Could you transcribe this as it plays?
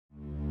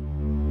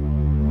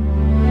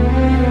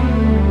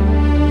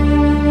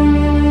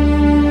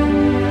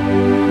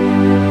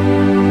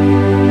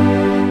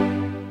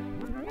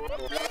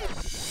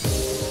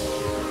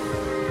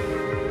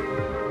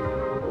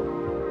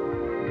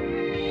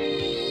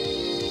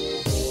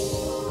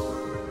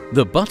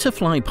The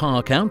Butterfly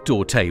Park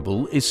outdoor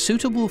table is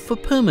suitable for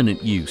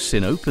permanent use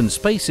in open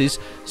spaces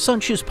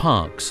such as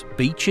parks,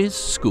 beaches,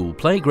 school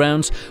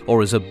playgrounds,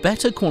 or as a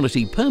better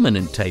quality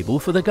permanent table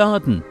for the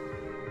garden.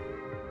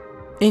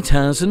 It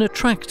has an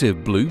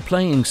attractive blue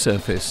playing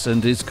surface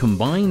and is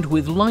combined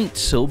with light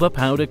silver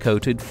powder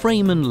coated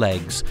frame and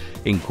legs,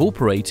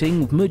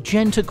 incorporating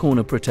magenta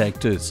corner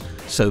protectors,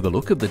 so the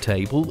look of the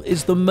table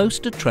is the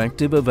most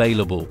attractive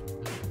available.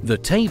 The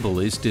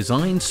table is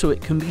designed so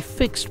it can be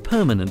fixed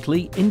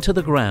permanently into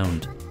the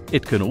ground.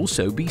 It can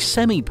also be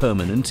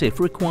semi-permanent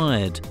if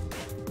required.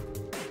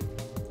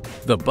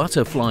 The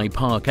Butterfly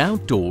Park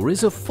Outdoor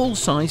is a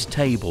full-size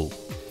table.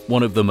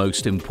 One of the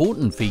most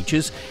important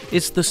features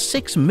is the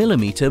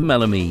 6mm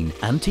melamine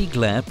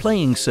anti-glare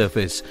playing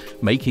surface,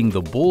 making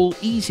the ball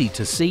easy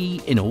to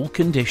see in all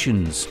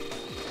conditions.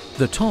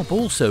 The top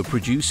also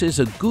produces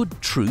a good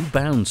true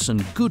bounce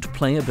and good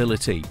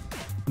playability.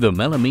 The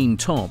melamine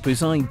top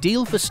is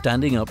ideal for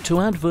standing up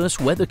to adverse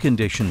weather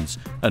conditions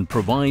and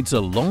provides a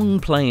long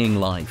playing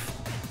life.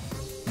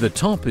 The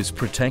top is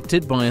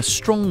protected by a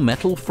strong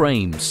metal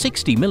frame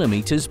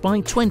 60mm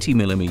by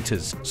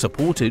 20mm,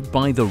 supported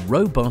by the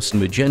robust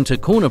magenta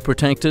corner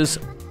protectors.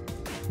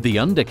 The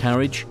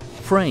undercarriage,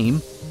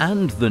 frame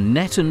and the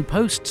net and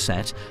post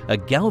set are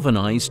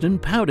galvanized and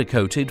powder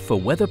coated for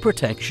weather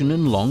protection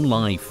and long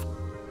life.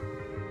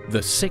 The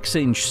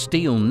 6-inch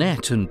steel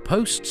net and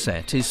post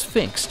set is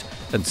fixed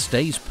and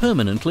stays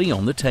permanently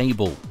on the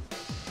table.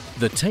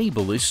 The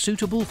table is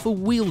suitable for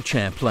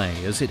wheelchair play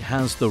as it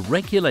has the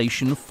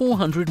regulation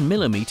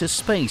 400mm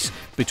space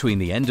between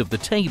the end of the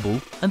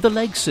table and the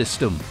leg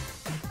system.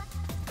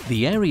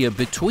 The area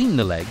between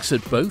the legs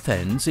at both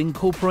ends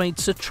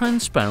incorporates a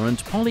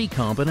transparent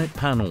polycarbonate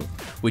panel,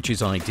 which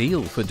is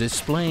ideal for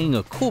displaying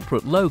a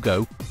corporate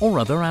logo or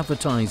other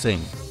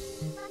advertising.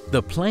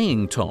 The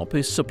playing top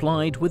is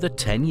supplied with a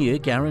 10-year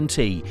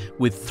guarantee,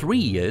 with 3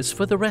 years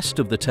for the rest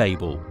of the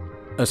table.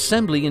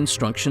 Assembly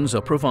instructions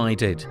are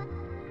provided.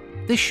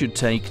 This should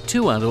take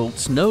 2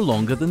 adults no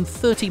longer than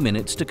 30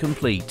 minutes to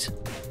complete.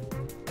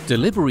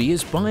 Delivery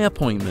is by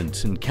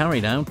appointment and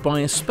carried out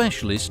by a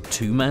specialist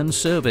 2-man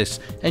service,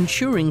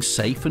 ensuring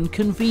safe and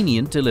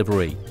convenient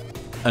delivery.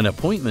 An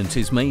appointment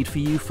is made for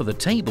you for the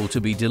table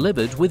to be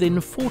delivered within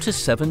 4 to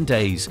 7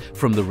 days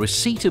from the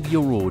receipt of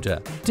your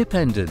order,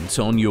 dependent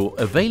on your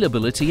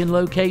availability and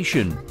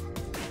location.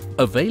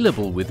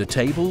 Available with the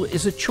table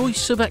is a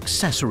choice of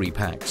accessory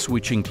packs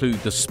which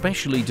include the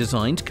specially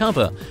designed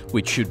cover,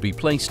 which should be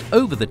placed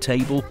over the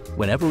table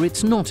whenever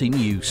it's not in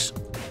use.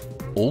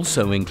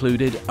 Also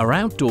included are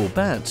outdoor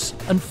bats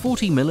and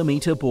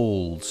 40mm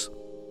balls.